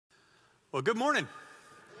Well, good morning.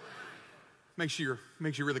 Makes you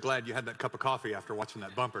really glad you had that cup of coffee after watching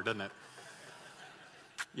that bumper, doesn't it?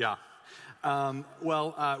 Yeah.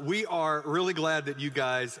 We are really glad that you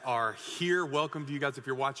guys are here. Welcome to you guys. If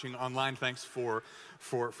you're watching online, thanks for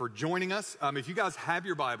joining us. If you guys have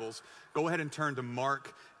your Bibles, go ahead and turn to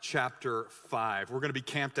Mark chapter 5. We're going to be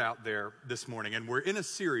camped out there this morning, and we're in a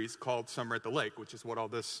series called Summer at the Lake, which is what all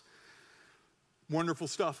this wonderful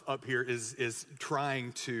stuff up here is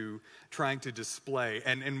trying to display.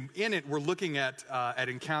 And in it, we're looking at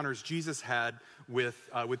encounters Jesus had with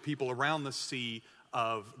people around the Sea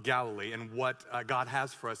of Galilee and what God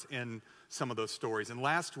has for us in some of those stories. And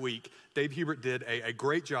last week, Dave Hubert did a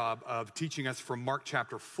great job of teaching us from Mark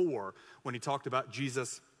chapter 4 when he talked about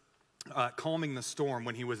Jesus calming the storm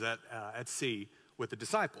when he was at sea with the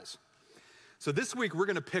disciples. So this week, we're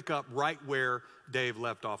going to pick up right where Dave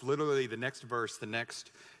left off, literally the next verse, the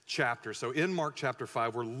next chapter. So in Mark chapter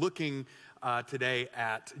 5, we're looking today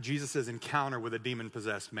at Jesus' encounter with a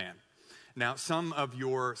demon-possessed man. Now, some of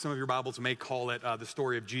your Bibles may call it the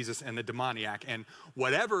story of Jesus and the demoniac. And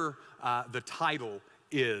whatever the title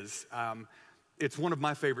is, it's one of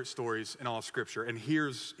my favorite stories in all of Scripture. And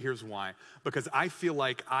here's why. Because I feel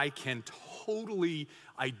like I can totally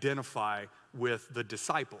identify with the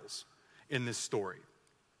disciples in this story.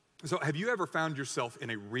 So have you ever found yourself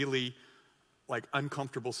in a really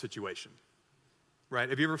uncomfortable situation? Right?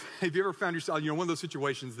 Have you ever found yourself, one of those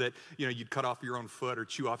situations that, you'd cut off your own foot or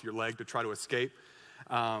chew off your leg to try to escape?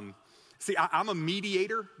 See, I'm a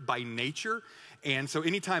mediator by nature. And so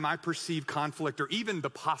anytime I perceive conflict or even the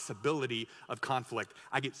possibility of conflict,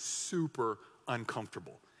 I get super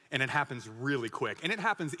uncomfortable. And it happens really quick. And it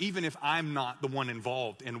happens even if I'm not the one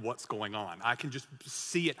involved in what's going on. I can just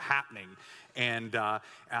see it happening, and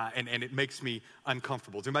it makes me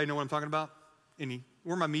uncomfortable. Does anybody know what I'm talking about? Where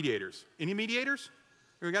are my mediators? Any mediators?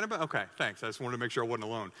 We got about? Okay, thanks. I just wanted to make sure I wasn't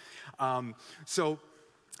alone.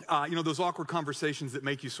 Those awkward conversations that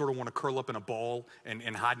make you sort of want to curl up in a ball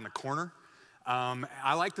and hide in a corner.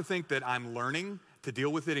 I like to think that I'm learning to deal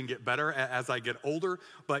with it and get better as I get older.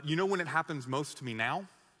 But you know when it happens most to me now?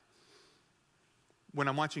 When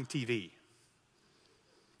I'm watching TV.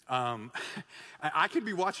 I could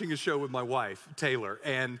be watching a show with my wife, Taylor,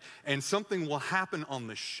 and something will happen on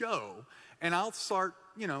the show, and I'll start,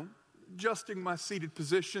 adjusting my seated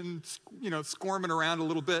position, squirming around a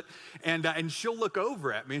little bit, and she'll look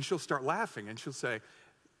over at me and she'll start laughing and she'll say,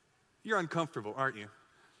 "You're uncomfortable, aren't you?"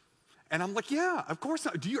 And I'm like, "Yeah, of course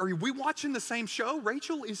not. Are we watching the same show?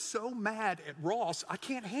 Rachel is so mad at Ross, I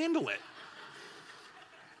can't handle it."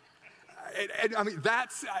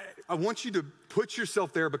 I want you to put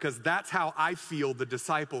yourself there because that's how I feel the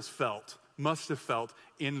disciples must have felt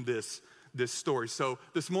in this story. So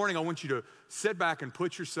this morning, I want you to sit back and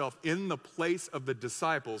put yourself in the place of the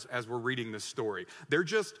disciples as we're reading this story. They're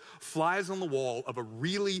just flies on the wall of a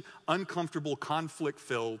really uncomfortable,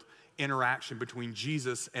 conflict-filled interaction between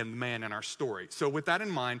Jesus and the man in our story. So with that in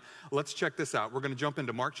mind, let's check this out. We're going to jump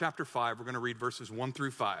into Mark chapter 5. We're going to read verses 1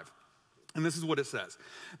 through 5. And this is what it says.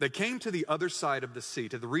 They came to the other side of the sea,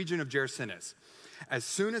 to the region of Gerasenes. As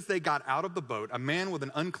soon as they got out of the boat, a man with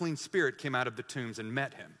an unclean spirit came out of the tombs and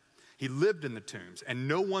met him. He lived in the tombs, and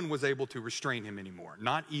no one was able to restrain him anymore,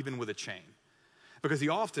 not even with a chain, because he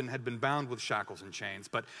often had been bound with shackles and chains,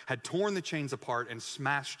 but had torn the chains apart and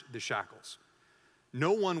smashed the shackles.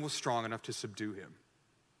 No one was strong enough to subdue him.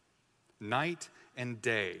 Night and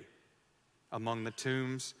day, among the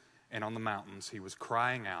tombs and on the mountains, he was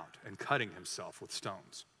crying out and cutting himself with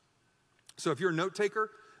stones. So if you're a note taker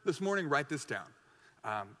this morning, write this down.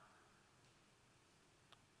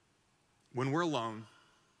 When we're alone,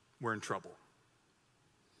 we're in trouble.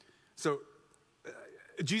 So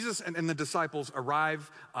Jesus and the disciples arrive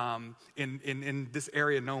in this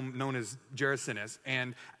area known as Gerasenes,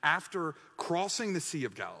 and after crossing the Sea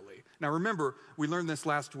of Galilee. Now remember, we learned this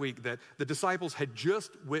last week that the disciples had just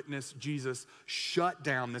witnessed Jesus shut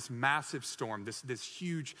down this massive storm, this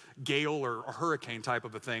huge gale or hurricane type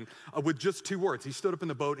of a thing, with just 2 words. He stood up in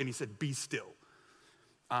the boat and he said, "Be still."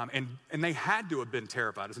 And they had to have been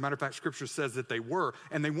terrified. As a matter of fact, Scripture says that they were.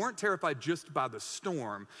 And they weren't terrified just by the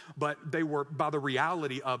storm, but they were by the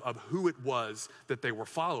reality of who it was that they were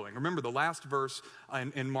following. Remember, the last verse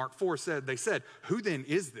in Mark 4 they said, "Who then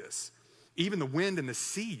is this? Even the wind and the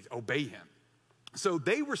sea obey him." So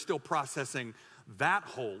they were still processing that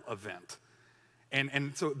whole event.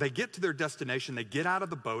 And so they get to their destination, they get out of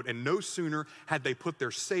the boat, and no sooner had they put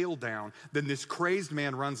their sail down than this crazed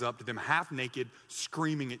man runs up to them half naked,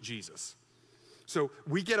 screaming at Jesus. So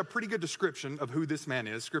we get a pretty good description of who this man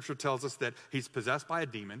is. Scripture tells us that he's possessed by a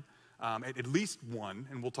demon. at least one,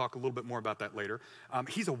 and we'll talk a little bit more about that later.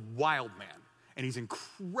 He's a wild man, and he's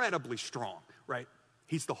incredibly strong, right?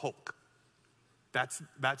 He's the Hulk.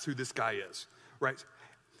 That's who this guy is, right?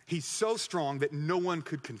 He's so strong that no one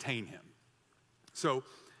could contain him. So,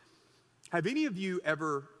 have any of you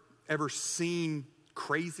ever seen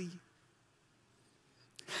Crazy?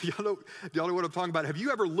 Y'all know what I'm talking about? Have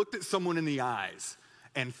you ever looked at someone in the eyes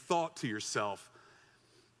and thought to yourself,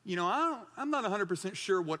 you know, I'm not 100%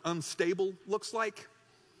 sure what unstable looks like,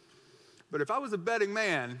 but if I was a betting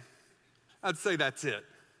man, I'd say that's it.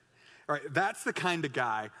 All right, that's the kind of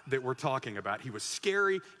guy that we're talking about. He was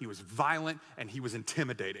scary, he was violent, and he was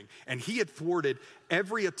intimidating. And he had thwarted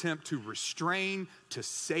every attempt to restrain, to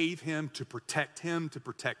save him, to protect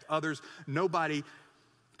others. Nobody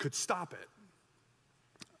could stop it.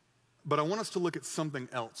 But I want us to look at something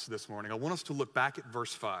else this morning. I want us to look back at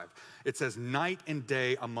verse 5. It says, night and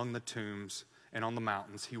day among the tombs and on the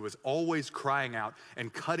mountains, he was always crying out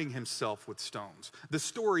and cutting himself with stones. The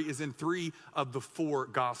story is in 3 of the 4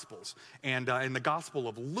 Gospels. And in the Gospel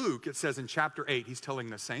of Luke, it says in chapter 8, he's telling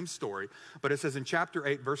the same story, but it says in chapter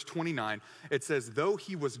 8, verse 29, it says, though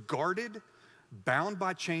he was guarded, bound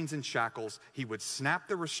by chains and shackles, he would snap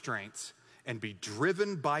the restraints and be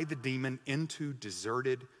driven by the demon into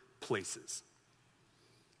deserted places.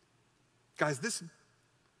 Guys, this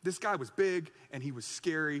guy was big, and he was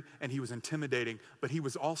scary, and he was intimidating, but he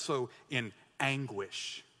was also in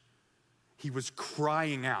anguish. He was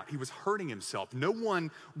crying out. He was hurting himself. No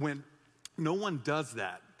one does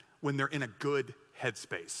that when they're in a good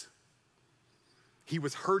headspace. He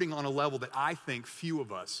was hurting on a level that I think few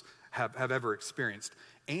of us have ever experienced.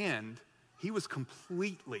 And he was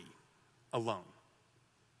completely alone.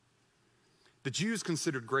 The Jews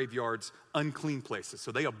considered graveyards unclean places,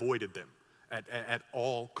 so they avoided them at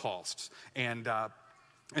all costs. And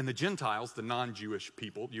the Gentiles, the non-Jewish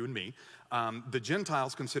people, you and me, the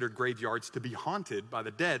Gentiles considered graveyards to be haunted by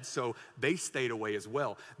the dead, so they stayed away as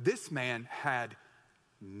well. This man had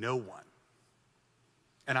no one.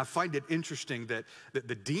 And I find it interesting that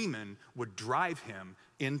the demon would drive him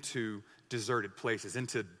into deserted places,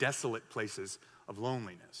 into desolate places of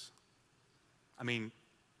loneliness. I mean,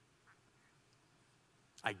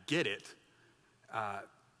 I get it.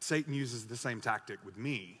 Satan uses the same tactic with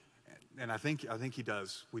me, and I think he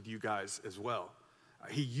does with you guys as well.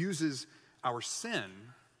 He uses our sin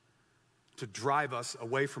to drive us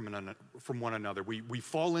away from one another. We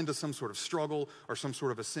fall into some sort of struggle or some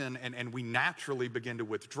sort of a sin, and we naturally begin to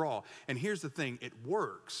withdraw. And here's the thing, it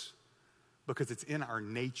works because it's in our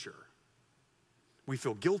nature. We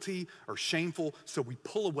feel guilty or shameful, so we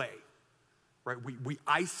pull away, right? We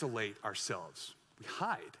isolate ourselves. We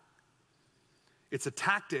hide. It's a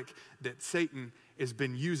tactic that Satan has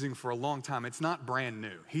been using for a long time. It's not brand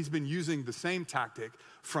new. He's been using the same tactic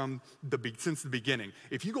since the beginning.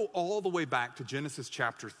 If you go all the way back to Genesis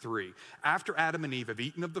chapter 3, after Adam and Eve have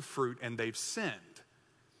eaten of the fruit and they've sinned,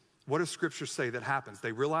 what does Scripture say that happens?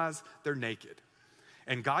 They realize they're naked.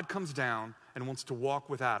 And God comes down and wants to walk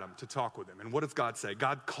with Adam, to talk with him. And what does God say?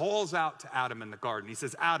 God calls out to Adam in the garden. He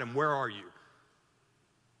says, Adam, where are you?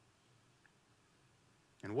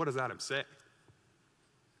 And what does Adam say?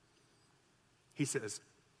 He says,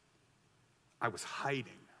 I was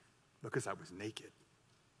hiding because I was naked.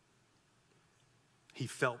 He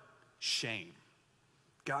felt shame.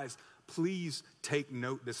 Guys, please take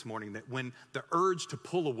note this morning that when the urge to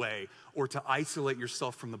pull away or to isolate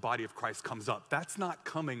yourself from the body of Christ comes up, that's not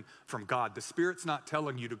coming from God. The Spirit's not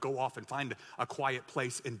telling you to go off and find a quiet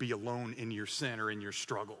place and be alone in your sin or in your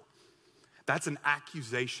struggle. That's an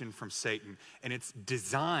accusation from Satan, and it's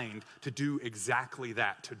designed to do exactly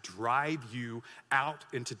that, to drive you out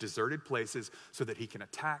into deserted places so that he can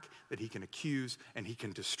attack, that he can accuse, and he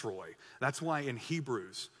can destroy. That's why in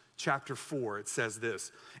Hebrews chapter 4, it says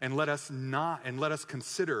this, and let us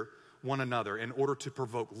consider one another in order to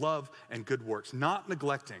provoke love and good works, not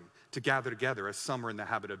neglecting to gather together as some are in the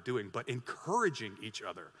habit of doing, but encouraging each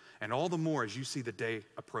other, and all the more as you see the day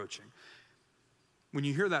approaching. When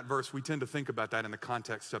you hear that verse, we tend to think about that in the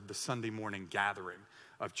context of the Sunday morning gathering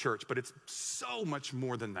of church, but it's so much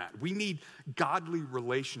more than that. We need godly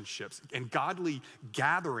relationships and godly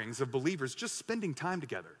gatherings of believers just spending time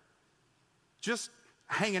together, just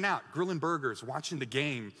hanging out, grilling burgers, watching the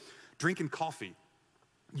game, drinking coffee,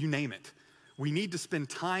 you name it. We need to spend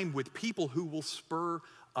time with people who will spur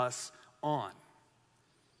us on.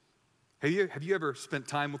 Have you ever spent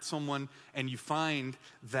time with someone and you find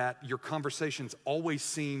that your conversations always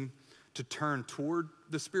seem to turn toward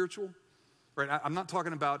the spiritual? Right? I'm not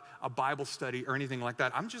talking about a Bible study or anything like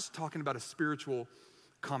that. I'm just talking about a spiritual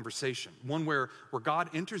conversation, one where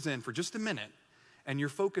God enters in for just a minute and your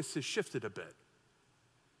focus has shifted a bit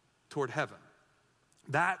toward heaven.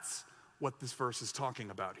 That's what this verse is talking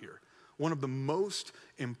about here. One of the most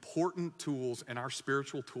important tools in our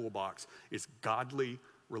spiritual toolbox is godly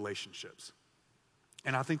relationships.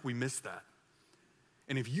 And I think we miss that.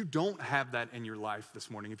 And if you don't have that in your life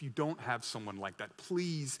this morning, if you don't have someone like that,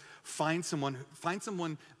 please find someone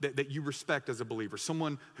that you respect as a believer,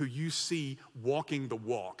 someone who you see walking the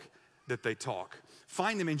walk that they talk.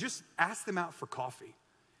 Find them and just ask them out for coffee.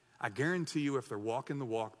 I guarantee you if they're walking the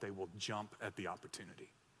walk, they will jump at the opportunity.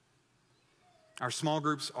 Our small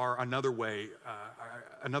groups are another way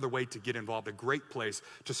to get involved, a great place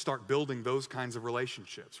to start building those kinds of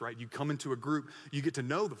relationships, right? You come into a group, you get to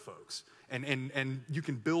know the folks, and you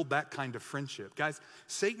can build that kind of friendship. Guys,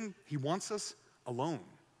 Satan, he wants us alone,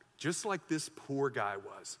 just like this poor guy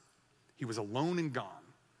was. He was alone and gone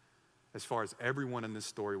as far as everyone in this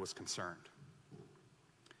story was concerned.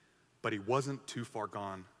 But he wasn't too far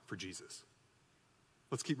gone for Jesus.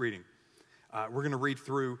 Let's keep reading. We're going to read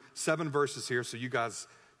through 7 verses here, so you guys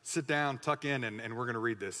sit down, tuck in, and we're going to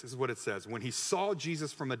read this. This is what it says. When he saw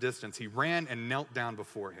Jesus from a distance, he ran and knelt down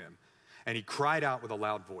before him, and he cried out with a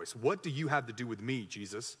loud voice, "What do you have to do with me,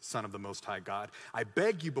 Jesus, Son of the Most High God? I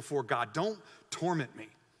beg you before God, don't torment me."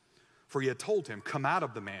 For he had told him, "Come out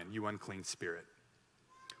of the man, you unclean spirit."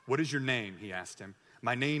 "What is your name?" he asked him.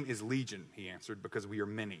 "My name is Legion," he answered, "because we are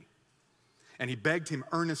many." And he begged him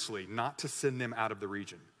earnestly not to send them out of the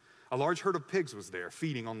region. A large herd of pigs was there,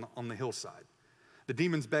 feeding on the hillside. The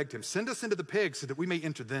demons begged him, "Send us into the pigs so that we may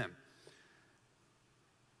enter them."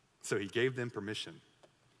 So he gave them permission.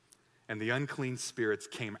 And the unclean spirits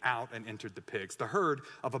came out and entered the pigs. The herd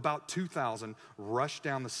of about 2,000 rushed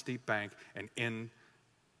down the steep bank and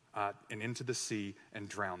into the sea and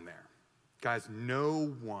drowned there. Guys, no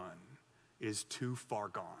one is too far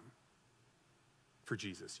gone for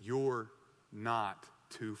Jesus. You're not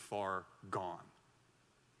too far gone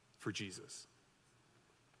for Jesus.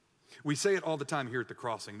 We say it all the time here at The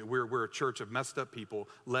Crossing, that we're a church of messed up people,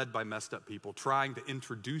 led by messed up people, trying to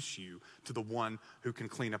introduce you to the one who can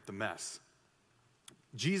clean up the mess.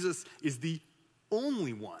 Jesus is the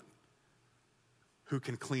only one who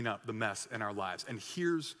can clean up the mess in our lives. And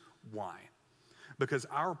here's why. Because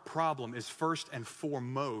our problem is first and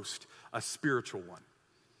foremost a spiritual one.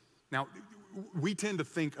 Now, we tend to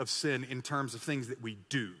think of sin in terms of things that we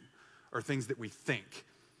do or things that we think.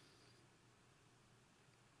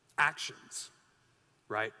 Actions,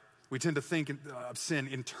 right? We tend to think of sin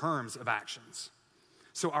in terms of actions.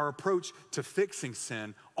 So our approach to fixing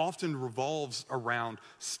sin often revolves around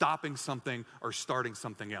stopping something or starting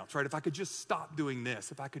something else, right? If I could just stop doing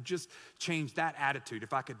this, if I could just change that attitude,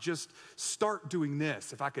 if I could just start doing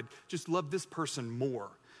this, if I could just love this person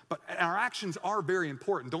more. But our actions are very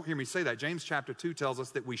important. Don't hear me say that. James chapter 2 tells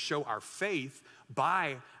us that we show our faith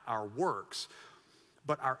by our works.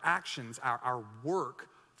 But our actions, our work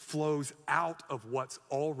flows out of what's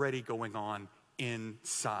already going on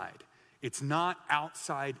inside. It's not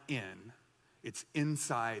outside in, it's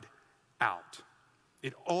inside out.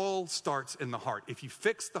 It all starts in the heart. If you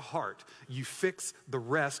fix the heart, you fix the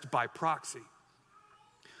rest by proxy.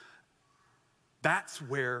 That's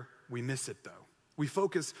where we miss it, though. We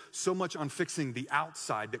focus so much on fixing the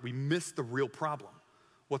outside that we miss the real problem,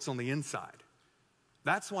 what's on the inside.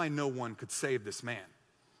 That's why no one could save this man.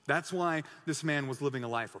 That's why this man was living a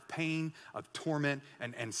life of pain, of torment,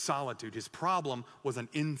 and solitude. His problem was an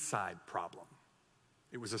inside problem.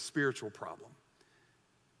 It was a spiritual problem.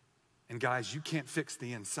 And guys, you can't fix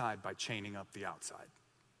the inside by chaining up the outside.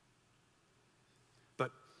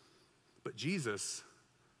 But Jesus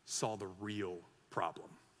saw the real problem.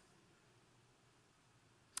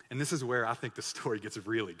 And this is where I think the story gets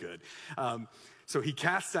really good. So he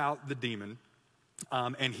casts out the demon,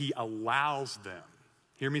 and he allows them.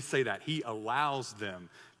 Hear me say that. He allows them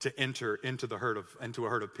to enter into a herd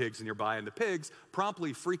of pigs nearby, and the pigs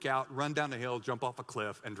promptly freak out, run down the hill, jump off a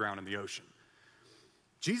cliff, and drown in the ocean.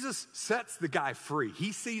 Jesus sets the guy free.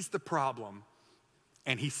 He sees the problem,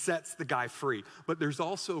 and he sets the guy free. But there's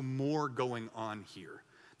also more going on here.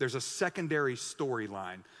 There's a secondary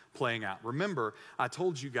storyline playing out. Remember, I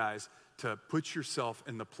told you guys to put yourself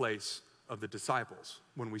in the place of the disciples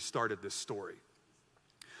when we started this story.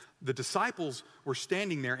 The disciples were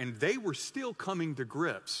standing there, and they were still coming to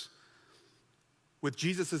grips with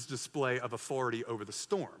Jesus' display of authority over the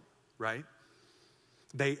storm, right?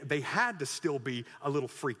 They had to still be a little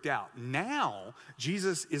freaked out. Now,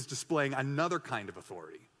 Jesus is displaying another kind of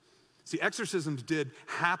authority. See, exorcisms did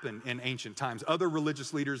happen in ancient times. Other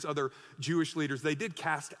religious leaders, other Jewish leaders, they did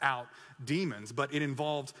cast out demons, but it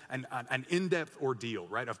involved an in-depth ordeal,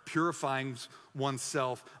 right, of purifying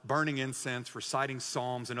oneself, burning incense, reciting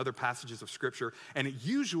psalms and other passages of Scripture, and it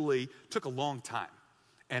usually took a long time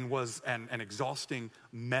and was an exhausting,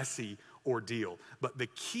 messy ordeal. But the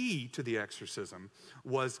key to the exorcism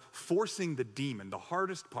was forcing the demon. The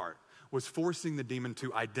hardest part was forcing the demon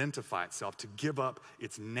to identify itself, to give up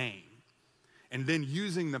its name. And then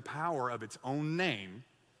using the power of its own name,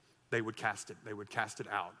 they would cast it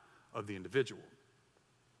out of the individual.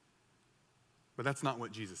 But that's not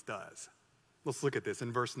what Jesus does. Let's look at this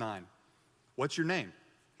in verse 9. What's your name?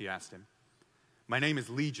 He asked him. My name is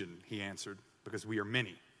Legion, he answered, because we are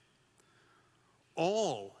many.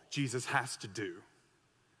 All Jesus has to do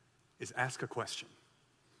is ask a question.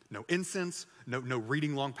 No incense, no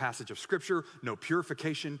reading long passage of Scripture, no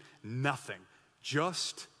purification, nothing.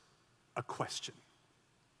 Just a question.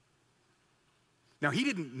 Now, he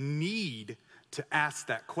didn't need to ask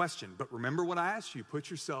that question, but remember what I asked you.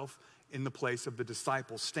 Put yourself in the place of the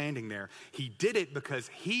disciples standing there. He did it because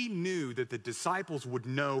he knew that the disciples would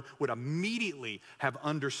immediately have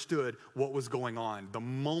understood what was going on the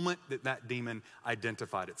moment that demon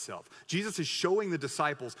identified itself. Jesus is showing the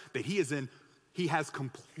disciples that he has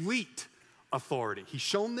complete authority. He's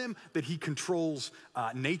shown them that he controls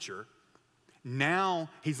nature. Now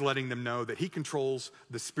he's letting them know that he controls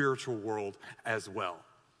the spiritual world as well.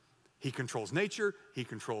 He controls nature, he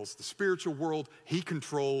controls the spiritual world, he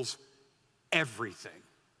controls everything.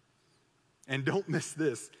 And don't miss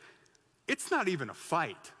this, it's not even a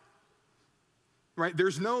fight. Right?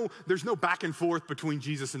 There's no back and forth between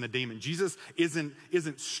Jesus and the demon. Jesus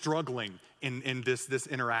isn't struggling in this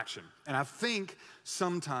interaction. And I think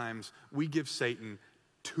sometimes we give Satan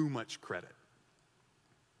too much credit.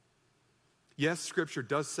 Yes, Scripture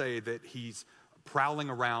does say that he's prowling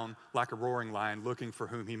around like a roaring lion looking for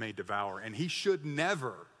whom he may devour, and he should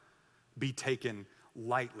never be taken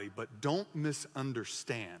lightly. But don't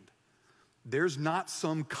misunderstand. There's not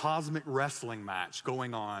some cosmic wrestling match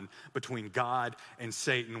going on between God and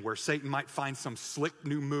Satan where Satan might find some slick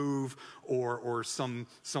new move or some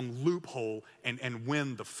loophole and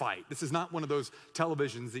win the fight. This is not one of those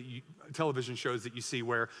television shows that you see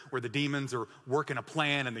where the demons are working a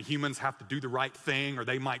plan and the humans have to do the right thing or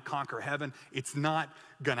they might conquer heaven. It's not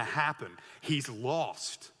gonna happen. He's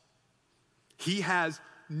lost. He has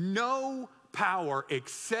no power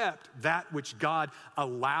except that which God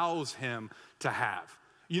allows him to have.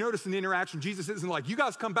 You notice in the interaction, Jesus isn't like, you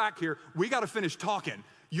guys come back here, we got to finish talking.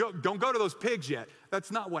 You don't go to those pigs yet.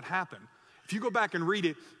 That's not what happened. If you go back and read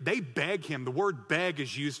it, they beg him. The word beg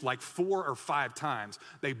is used like 4 or 5 times.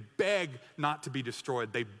 They beg not to be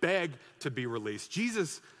destroyed. They beg to be released.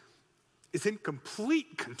 Jesus is in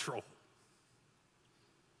complete control.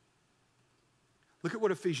 Look at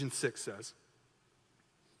what Ephesians 6 says.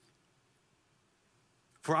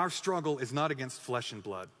 For our struggle is not against flesh and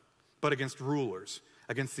blood, but against rulers,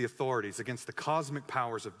 against the authorities, against the cosmic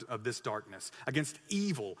powers of this darkness, against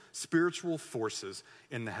evil spiritual forces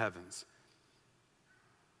in the heavens.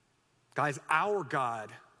 Guys, our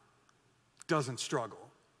God doesn't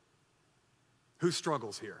struggle. Who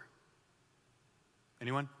struggles here?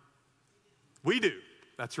 Anyone? We do.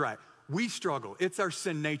 That's right. We struggle. It's our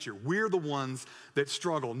sin nature. We're the ones that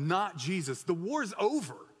struggle, not Jesus. The war's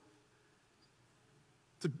over.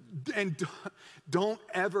 And don't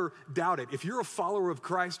ever doubt it. If you're a follower of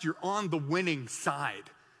Christ, you're on the winning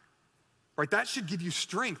side, right? That should give you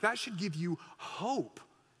strength. That should give you hope.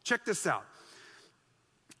 Check this out.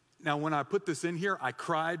 Now, when I put this in here, I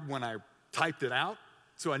cried when I typed it out.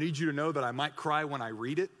 So I need you to know that I might cry when I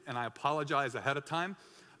read it, and I apologize ahead of time,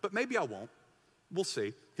 but maybe I won't. We'll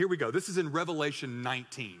see. Here we go. This is in Revelation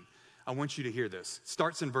 19. I want you to hear this. It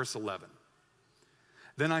starts in verse 11.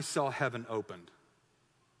 Then I saw heaven opened.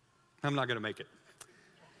 I'm not going to make it.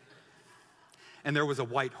 And there was a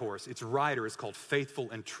white horse. Its rider is called Faithful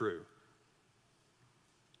and True.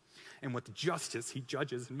 And with justice, he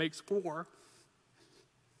judges and makes war.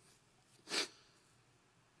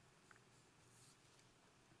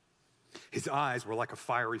 His eyes were like a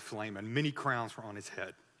fiery flame, and many crowns were on his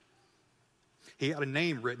head. He had a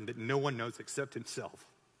name written that no one knows except himself.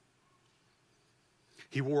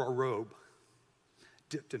 He wore a robe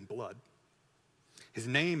dipped in blood. His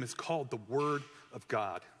name is called the Word of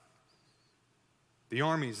God. The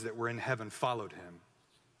armies that were in heaven followed him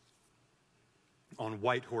on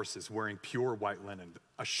white horses wearing pure white linen.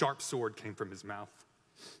 A sharp sword came from his mouth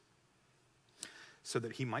so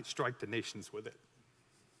that he might strike the nations with it.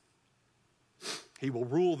 He will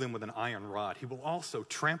rule them with an iron rod. He will also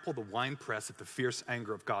trample the winepress of the fierce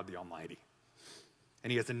anger of God the Almighty.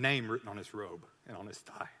 And he has a name written on his robe and on his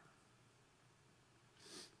thigh.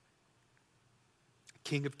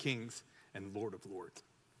 King of kings and Lord of lords.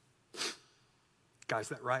 Guys,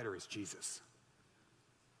 that rider is Jesus.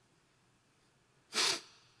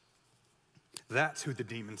 That's who the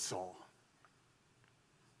demon saw.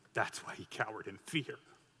 That's why he cowered in fear.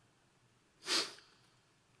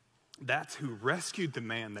 That's who rescued the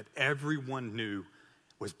man that everyone knew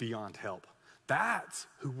was beyond help. That's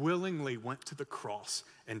who willingly went to the cross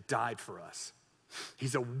and died for us.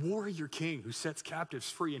 He's a warrior king who sets captives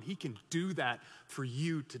free, and he can do that for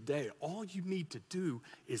you today. All you need to do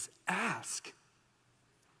is ask.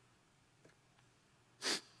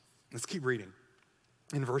 Let's keep reading.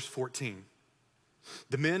 In verse 14,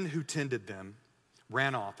 the men who tended them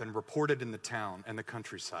ran off and reported in the town and the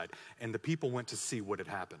countryside, and the people went to see what had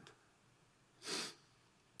happened.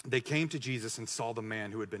 They came to Jesus and saw the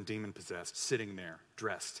man who had been demon-possessed sitting there,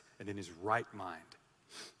 dressed and in his right mind,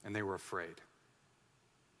 and they were afraid.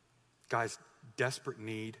 Guys, desperate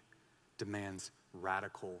need demands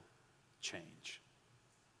radical change.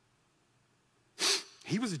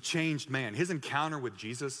 He was a changed man. His encounter with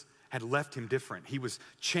Jesus had left him different. He was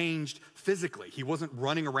changed physically. He wasn't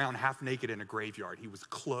running around half naked in a graveyard. He was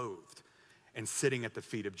clothed and sitting at the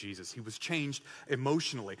feet of Jesus. He was changed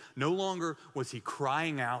emotionally. No longer was he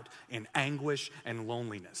crying out in anguish and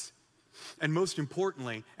loneliness. And most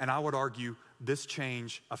importantly, and I would argue this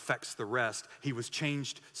change affects the rest, he was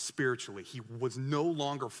changed spiritually. He was no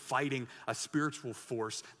longer fighting a spiritual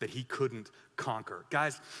force that he couldn't conquer.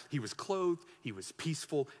 Guys, he was clothed, he was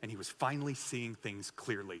peaceful, and he was finally seeing things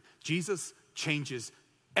clearly. Jesus changes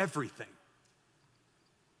everything.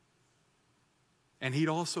 And he'd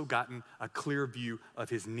also gotten a clear view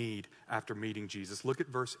of his need after meeting Jesus. Look at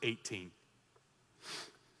verse 18.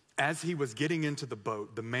 As he was getting into the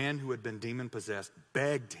boat, the man who had been demon-possessed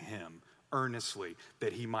begged him earnestly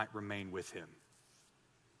that he might remain with him.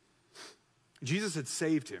 Jesus had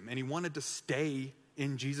saved him, and he wanted to stay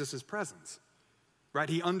in Jesus' presence, right?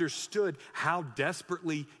 He understood how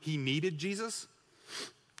desperately he needed Jesus,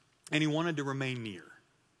 and he wanted to remain near.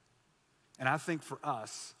 And I think for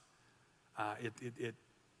us,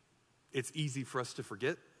 it's easy for us to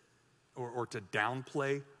forget or to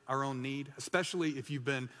downplay our own need, especially if you've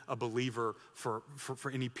been a believer for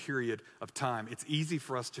any period of time. It's easy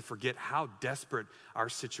for us to forget how desperate our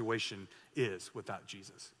situation is without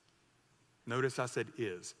Jesus. Notice I said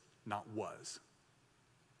is, not was.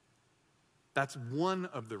 That's one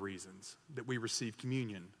of the reasons that we receive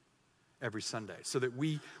communion every Sunday, so that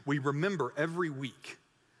we remember every week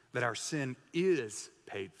that our sin is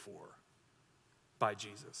paid for by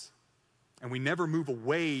Jesus. And we never move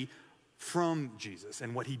away from Jesus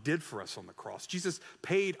and what he did for us on the cross. Jesus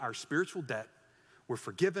paid our spiritual debt. We're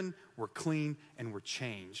forgiven, we're clean, and we're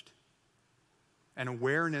changed. An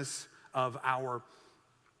awareness of our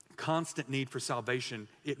constant need for salvation,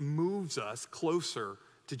 it moves us closer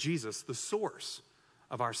to Jesus, the source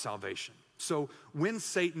of our salvation. So when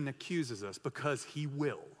Satan accuses us, because he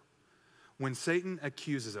will, when Satan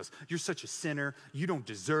accuses us, you're such a sinner, you don't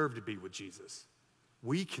deserve to be with Jesus,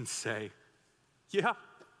 we can say, yeah,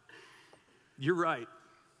 you're right,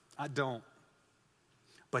 I don't.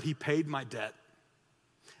 But he paid my debt,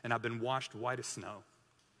 and I've been washed white as snow.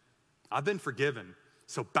 I've been forgiven,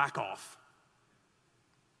 so back off.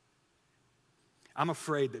 I'm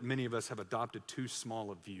afraid that many of us have adopted too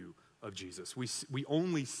small a view of Jesus. We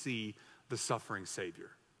only see the suffering Savior.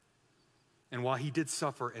 And while he did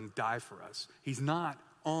suffer and die for us, he's not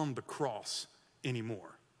on the cross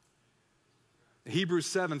anymore. Hebrews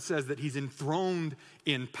 7 says that he's enthroned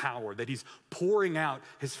in power, that he's pouring out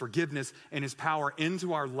his forgiveness and his power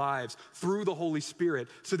into our lives through the Holy Spirit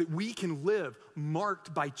so that we can live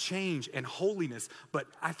marked by change and holiness. But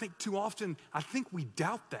I think too often, we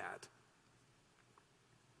doubt that.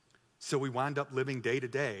 So we wind up living day to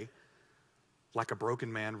day like a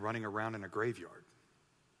broken man running around in a graveyard.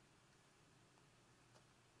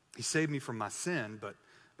 He saved me from my sin, but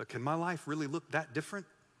can my life really look that different?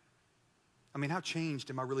 I mean, how changed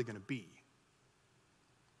am I really going to be?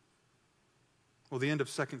 Well, the end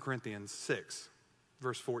of 2 Corinthians 6,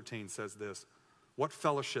 verse 14 says this: what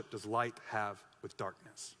fellowship does light have with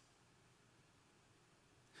darkness?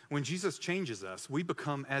 When Jesus changes us, we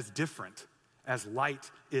become as different as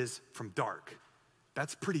light is from dark.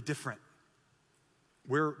 That's pretty different.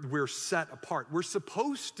 We're set apart. We're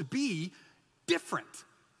supposed to be different.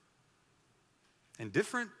 And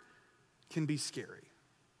different can be scary.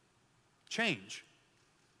 Change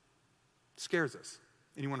scares us.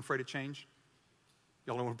 Anyone afraid of change?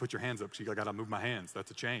 Y'all don't want to put your hands up because you got to move my hands.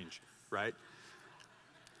 That's a change, right?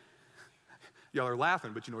 Y'all are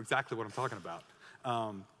laughing, but you know exactly what I'm talking about.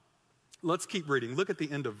 Let's keep reading. Look at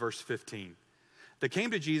the end of verse 15. They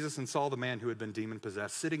came to Jesus and saw the man who had been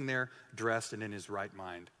demon-possessed sitting there, dressed and in his right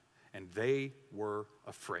mind, and they were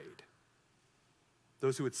afraid.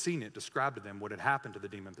 Those who had seen it described to them what had happened to the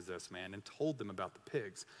demon-possessed man and told them about the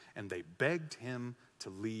pigs, and they begged him to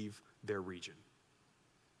leave their region.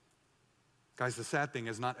 Guys, the sad thing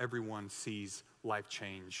is not everyone sees life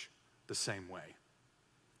change the same way.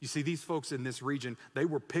 You see, these folks in this region, they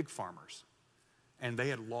were pig farmers, and they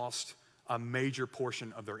had lost a major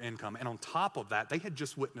portion of their income. And on top of that, they had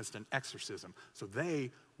just witnessed an exorcism, so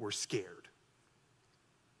they were scared.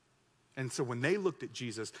 And so when they looked at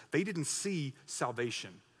Jesus, they didn't see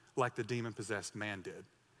salvation like the demon-possessed man did.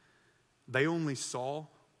 They only saw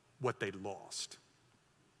what they lost.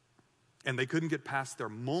 And they couldn't get past their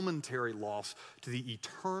momentary loss to the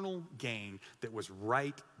eternal gain that was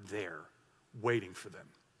right there waiting for them.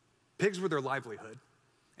 Pigs were their livelihood,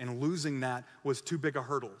 and losing that was too big a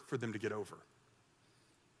hurdle for them to get over.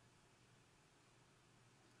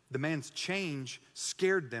 The man's change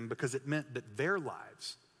scared them because it meant that their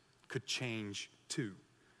lives could change too.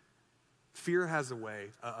 Fear has a way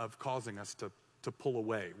of causing us to pull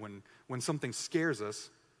away. When something scares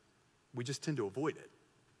us, we just tend to avoid it,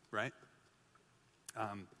 right?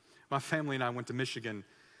 My family and I went to Michigan,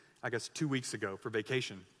 I guess 2 weeks ago for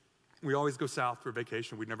vacation. We always go south for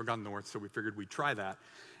vacation. We'd never gone north, so we figured we'd try that.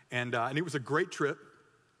 And it was a great trip.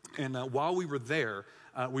 And while we were there,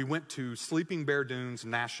 we went to Sleeping Bear Dunes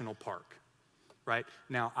National Park, right?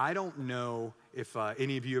 Now, I don't know if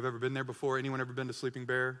any of you have ever been there before. Anyone ever been to Sleeping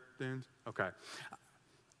Bear Dunes? Okay.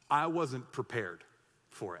 I wasn't prepared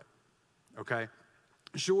for it, okay?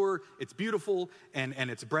 Sure, it's beautiful and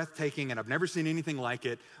it's breathtaking, and I've never seen anything like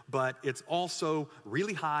it, but it's also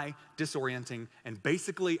really high, disorienting, and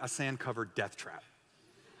basically a sand-covered death trap.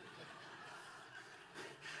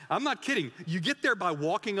 I'm not kidding. You get there by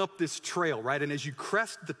walking up this trail, right? And as you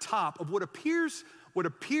crest the top of what appears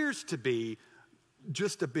to be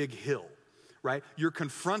just a big hill, right? You're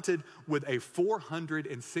confronted with a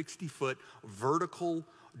 460-foot vertical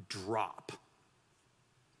drop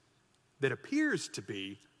that appears to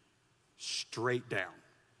be straight down.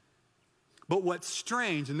 But what's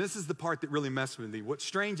strange, and this is the part that really messed with me, what's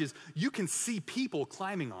strange is you can see people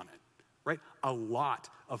climbing on it, right? A lot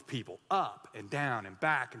of people, up and down and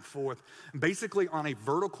back and forth, basically on a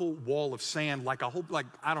vertical wall of sand, like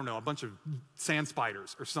a bunch of sand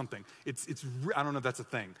spiders or something. I don't know if that's a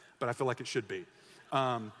thing, but I feel like it should be.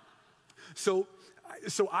 So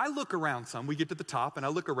I look around some, we get to the top and I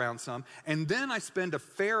look around some, and then I spend a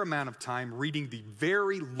fair amount of time reading the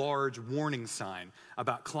very large warning sign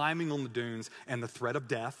about climbing on the dunes and the threat of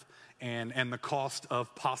death and the cost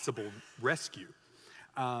of possible rescue.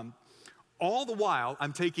 All the while,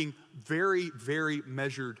 I'm taking very, very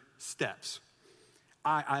measured steps.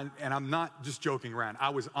 And I'm not just joking around. I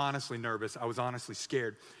was honestly nervous. I was honestly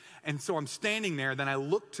scared. And so I'm standing there, then I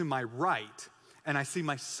look to my right, and I see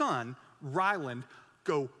my son, Ryland,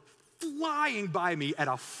 go flying by me at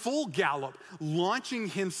a full gallop, launching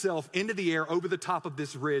himself into the air over the top of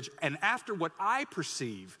this ridge. And after what I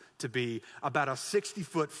perceive to be about a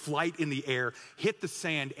 60-foot flight in the air, hit the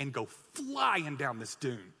sand and go flying down this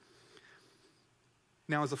dune.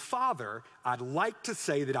 Now, as a father, I'd like to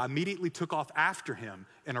say that I immediately took off after him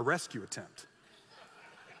in a rescue attempt.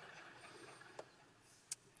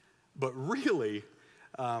 But really,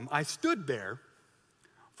 I stood there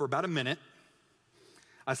for about a minute.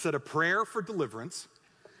 I said a prayer for deliverance,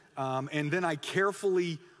 and then I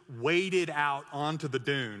carefully waded out onto the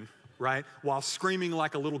dune, right, while screaming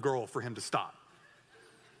like a little girl for him to stop.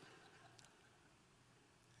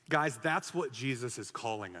 Guys, that's what Jesus is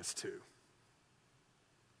calling us to.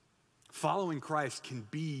 Following Christ can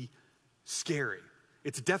be scary.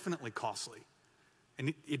 It's definitely costly.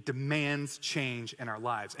 And it demands change in our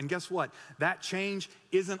lives. And guess what? That change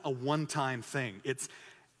isn't a one-time thing. It's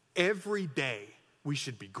every day we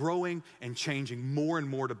should be growing and changing more and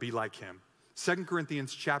more to be like him. 2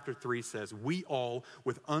 Corinthians chapter 3 says, we all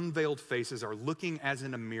with unveiled faces are looking as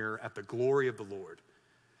in a mirror at the glory of the Lord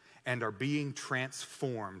and are being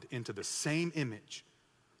transformed into the same image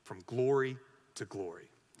from glory to glory.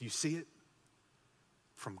 Do you see it?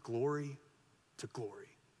 From glory to glory.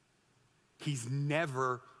 He's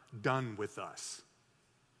never done with us.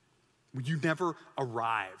 You never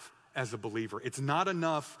arrive as a believer. It's not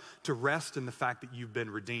enough to rest in the fact that you've been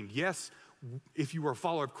redeemed. Yes, if you are a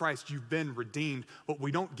follower of Christ, you've been redeemed, but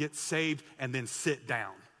we don't get saved and then sit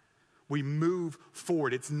down. We move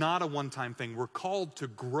forward. It's not a one-time thing. We're called to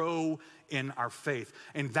grow in our faith.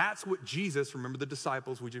 And that's what Jesus, remember the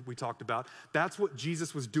disciples we talked about, that's what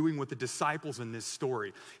Jesus was doing with the disciples in this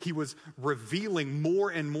story. He was revealing more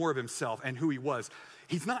and more of himself and who he was.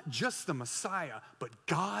 He's not just the Messiah, but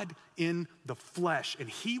God in the flesh. And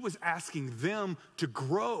he was asking them to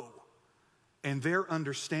grow in their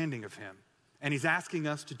understanding of him. And he's asking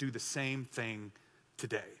us to do the same thing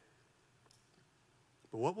today.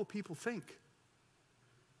 But what will people think?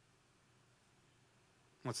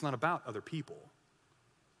 Well, it's not about other people.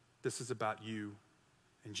 This is about you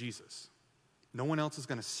and Jesus. No one else is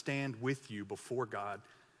going to stand with you before God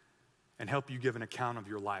and help you give an account of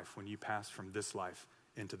your life when you pass from this life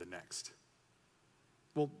into the next.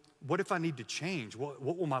 Well, what if I need to change? What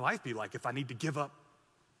will my life be like if I need to give up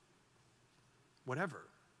whatever?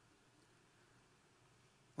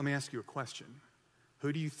 Let me ask you a question.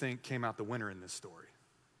 Who do you think came out the winner in this story?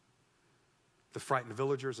 The frightened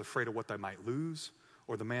villagers afraid of what they might lose,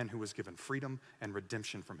 or the man who was given freedom and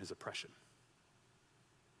redemption from his oppression?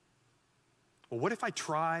 Well, what if I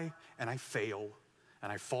try and I fail and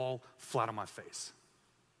I fall flat on my face?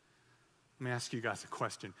 Let me ask you guys a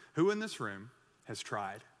question. Who in this room has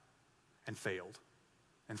tried and failed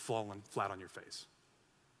and fallen flat on your face?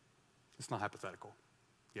 It's not hypothetical.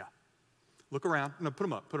 Yeah. Look around. No, put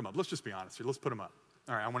them up. Let's just be honest here. Let's put them up.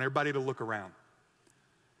 All right, I want everybody to look around.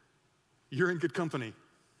 You're in good company.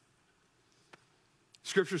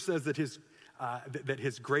 Scripture says that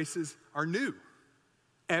his graces are new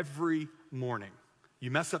every morning. You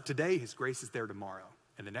mess up today, his grace is there tomorrow,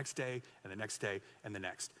 and the next day, and the next day, and the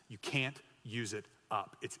next. You can't use it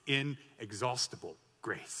up. It's inexhaustible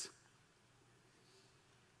grace.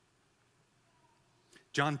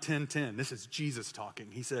 John 10:10, this is Jesus talking.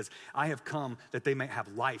 He says, I have come that they may have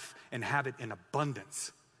life and have it in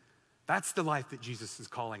abundance. That's the life that Jesus is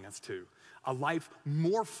calling us to. A life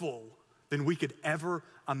more full than we could ever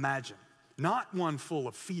imagine. Not one full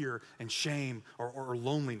of fear and shame or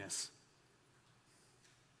loneliness.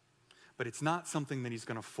 But it's not something that he's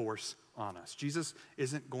going to force on us. Jesus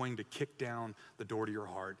isn't going to kick down the door to your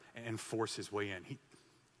heart and force his way in.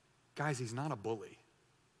 Guys, he's not a bully.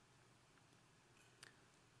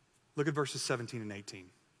 Look at verses 17 and 18.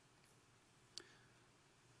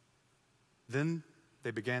 Then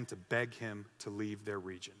they began to beg him to leave their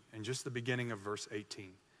region. And just the beginning of verse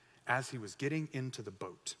 18, as he was getting into the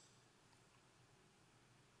boat,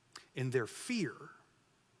 in their fear,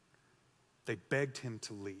 they begged him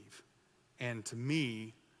to leave. And to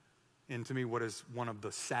me, what is one of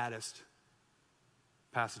the saddest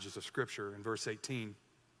passages of Scripture in verse 18,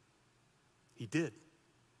 he did.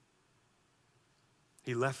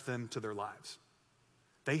 He left them to their lives.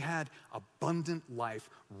 They had abundant life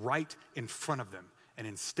right in front of them. And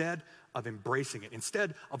instead of embracing it,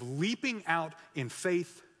 instead of leaping out in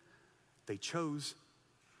faith, they chose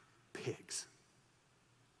pigs.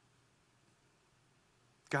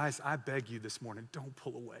 Guys, I beg you this morning, don't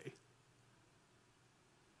pull away.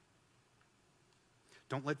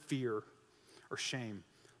 Don't let fear or shame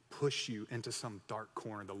push you into some dark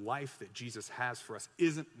corner. The life that Jesus has for us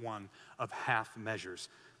isn't one of half measures.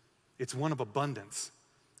 It's one of abundance.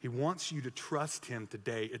 He wants you to trust him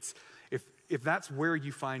today. If that's where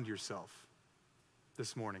you find yourself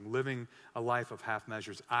this morning, living a life of half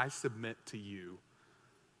measures, I submit to you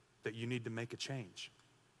that you need to make a change.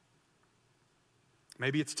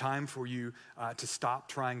 Maybe it's time for you to stop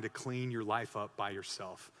trying to clean your life up by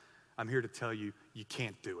yourself. I'm here to tell you, you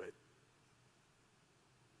can't do it.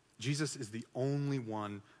 Jesus is the only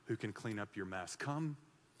one who can clean up your mess. Come,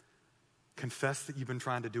 confess that you've been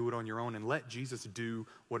trying to do it on your own and let Jesus do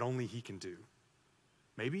what only he can do.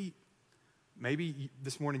 Maybe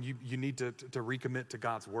this morning you need to recommit to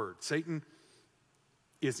God's word. Satan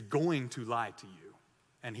is going to lie to you,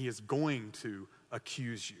 and he is going to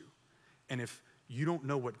accuse you. And if you don't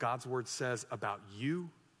know what God's word says about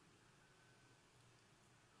you,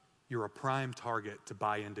 you're a prime target to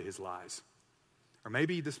buy into his lies. Or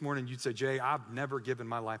maybe this morning you'd say, Jay, I've never given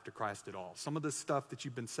my life to Christ at all. Some of this stuff that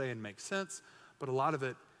you've been saying makes sense, but a lot of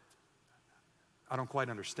it, I don't quite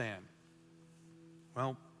understand.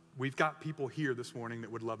 Well, we've got people here this morning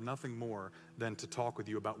that would love nothing more than to talk with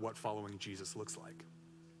you about what following Jesus looks like.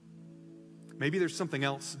 Maybe there's something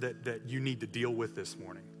else that you need to deal with this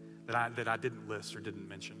morning that I didn't list or didn't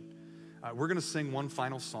mention. We're going to sing one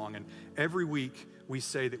final song, and every week we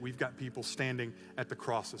say that we've got people standing at the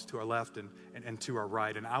crosses to our left and to our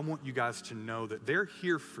right, and I want you guys to know that they're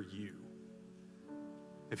here for you.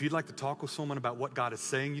 If you'd like to talk with someone about what God is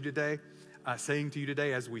saying to you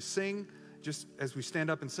today as we sing, just as we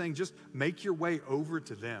stand up and sing, just make your way over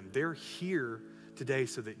to them. They're here today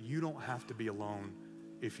so that you don't have to be alone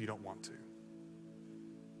if you don't want to.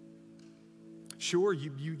 Sure,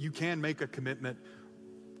 you can make a commitment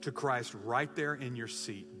to Christ right there in your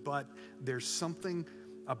seat, but there's something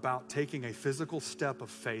about taking a physical step of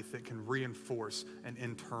faith that can reinforce an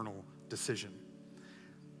internal decision.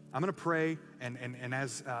 I'm going to pray, and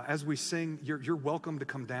as we sing, you're welcome to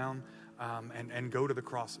come down and go to the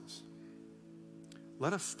crosses.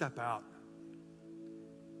 Let us step out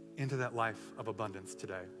into that life of abundance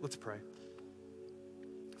today. Let's pray.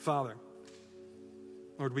 Father,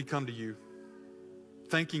 Lord, we come to you,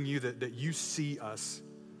 thanking you that you see us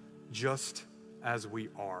just as we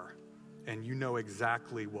are, and you know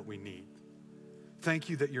exactly what we need. Thank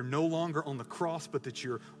you that you're no longer on the cross, but that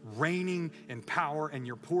you're reigning in power and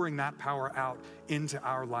you're pouring that power out into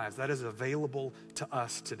our lives. That is available to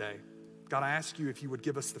us today. God, I ask you if you would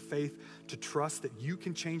give us the faith to trust that you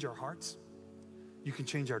can change our hearts, you can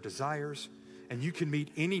change our desires, and you can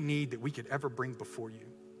meet any need that we could ever bring before you.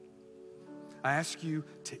 I ask you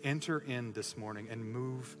to enter in this morning and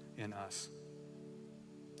move in us.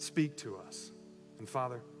 Speak to us. And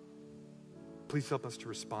Father, please help us to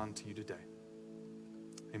respond to you today.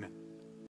 Amen.